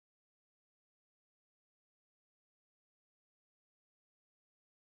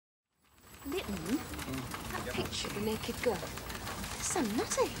Lytton, that picture of the naked girl, there's some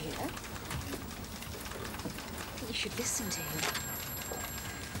nutter here. I think you should listen to him.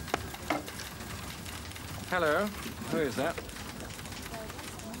 Hello, who is that?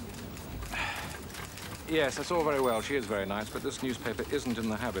 Yes, that's all very well. She is very nice, but this newspaper isn't in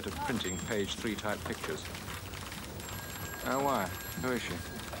the habit of printing page 3 type pictures. Oh, why? Who is she?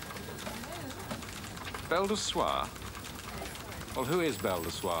 Belle de Soie? Well, who is Belle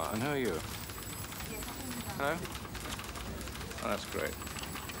de Soie, and who are you? Hello? Oh, that's great.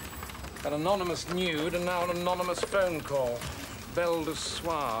 An anonymous nude and now an anonymous phone call. Belle de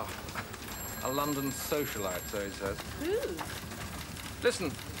Soie. A London socialite, so he says. Ooh.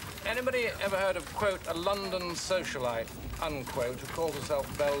 Listen, anybody ever heard of, quote, a London socialite, unquote, who calls herself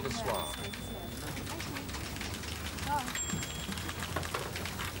Belle de Soie?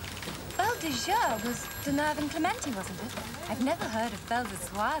 Belle de Jour was de Nerve and Clementi, wasn't it? I've never heard of Belle de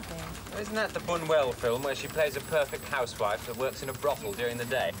Soie, though. Isn't that the Bunwell film where she plays a perfect housewife that works in a brothel during the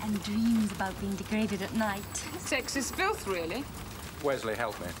day? And dreams about being degraded at night. Sexist filth, really. Wesley,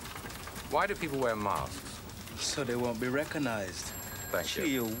 help me. Why do people wear masks? So they won't be recognized. Thank you. Gee,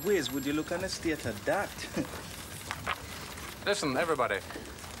 you whiz, would you look on the state of that? Listen, everybody.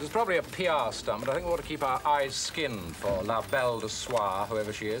 This is probably a PR stunt, but I think we ought to keep our eyes skinned for La Belle de Soie,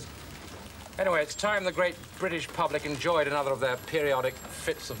 whoever she is. Anyway, it's time the great British public enjoyed another of their periodic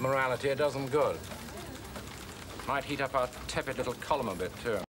fits of morality a dozen good. Might heat up our tepid little column a bit,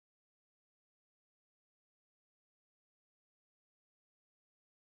 too.